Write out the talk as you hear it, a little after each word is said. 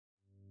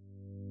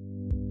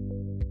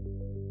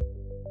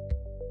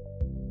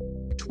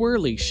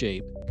Twirly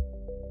shape.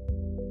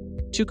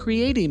 To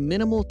create a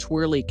minimal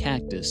twirly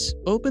cactus,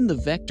 open the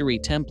VECTARY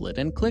template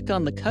and click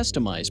on the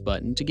Customize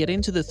button to get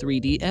into the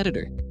 3D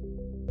editor.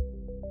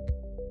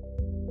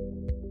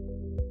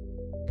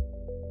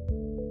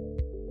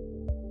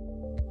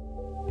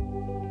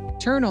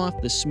 Turn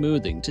off the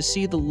smoothing to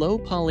see the low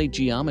poly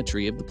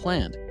geometry of the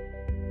plant.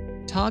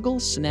 Toggle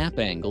snap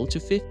angle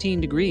to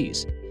 15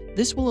 degrees.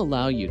 This will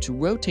allow you to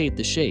rotate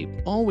the shape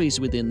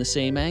always within the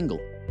same angle.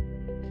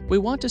 We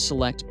want to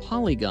select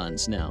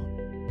polygons now.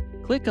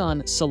 Click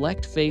on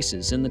Select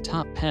Faces in the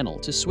top panel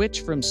to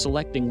switch from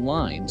selecting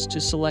lines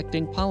to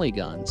selecting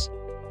polygons.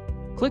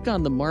 Click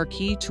on the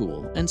Marquee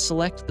tool and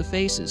select the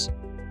faces.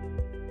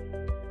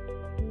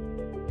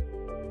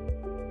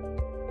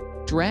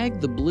 Drag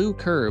the blue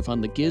curve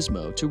on the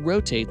gizmo to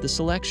rotate the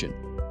selection.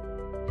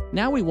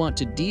 Now we want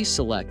to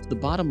deselect the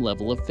bottom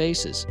level of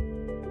faces.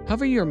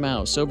 Hover your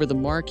mouse over the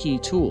Marquee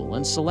tool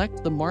and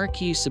select the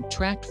Marquee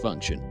Subtract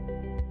function.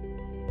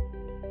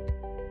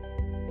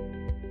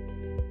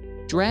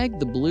 Drag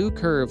the blue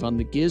curve on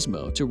the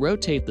gizmo to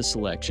rotate the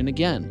selection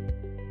again.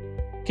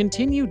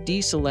 Continue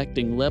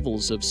deselecting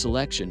levels of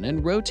selection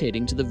and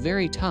rotating to the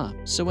very top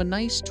so a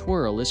nice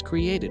twirl is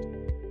created.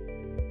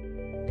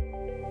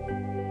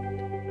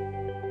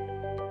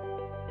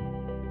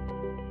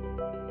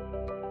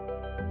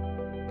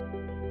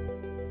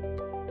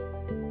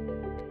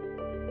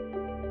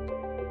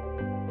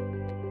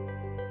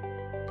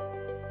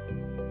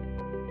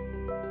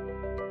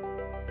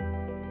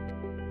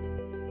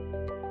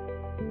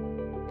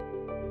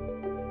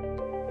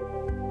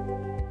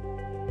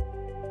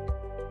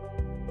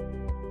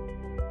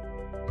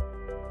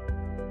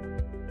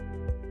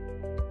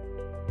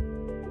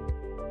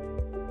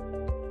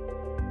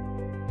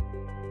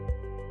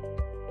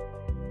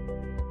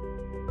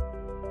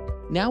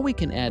 Now we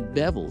can add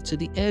bevel to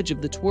the edge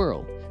of the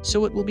twirl,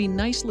 so it will be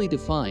nicely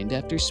defined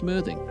after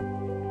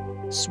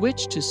smoothing.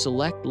 Switch to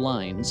Select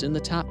Lines in the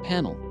top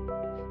panel.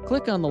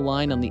 Click on the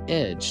line on the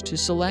edge to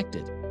select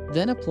it,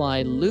 then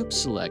apply Loop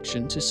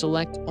Selection to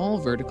select all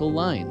vertical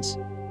lines.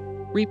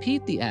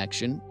 Repeat the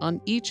action on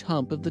each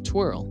hump of the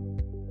twirl.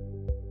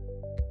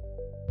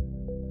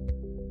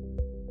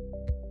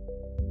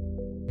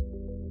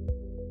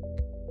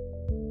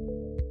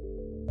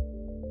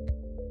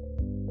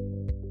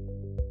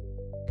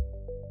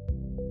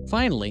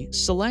 Finally,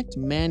 select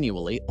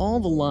manually all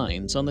the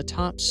lines on the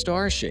top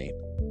star shape.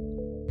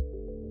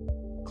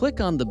 Click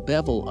on the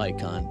bevel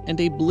icon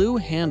and a blue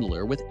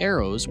handler with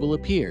arrows will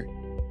appear.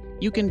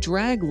 You can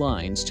drag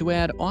lines to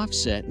add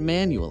offset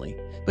manually,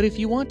 but if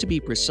you want to be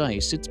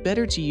precise, it's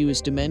better to use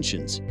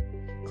dimensions.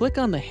 Click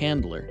on the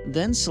handler,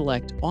 then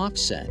select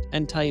Offset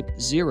and type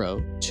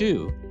 0,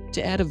 2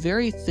 to add a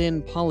very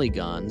thin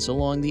polygons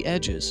along the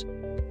edges.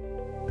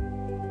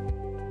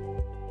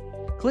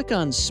 Click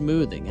on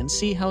Smoothing and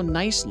see how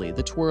nicely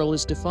the twirl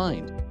is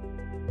defined.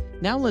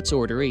 Now let's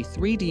order a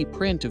 3D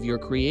print of your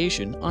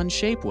creation on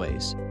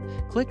Shapeways.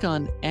 Click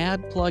on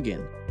Add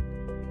Plugin.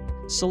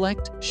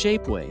 Select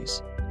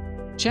Shapeways.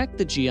 Check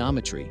the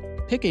geometry,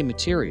 pick a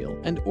material,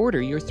 and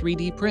order your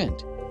 3D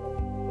print.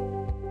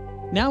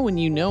 Now when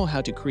you know how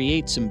to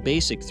create some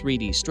basic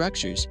 3D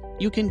structures,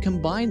 you can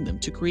combine them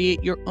to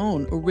create your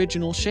own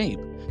original shape,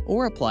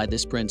 or apply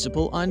this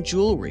principle on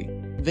jewelry,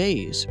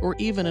 vase, or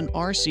even an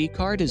RC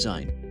car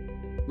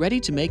design. Ready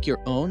to make your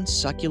own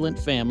succulent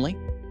family?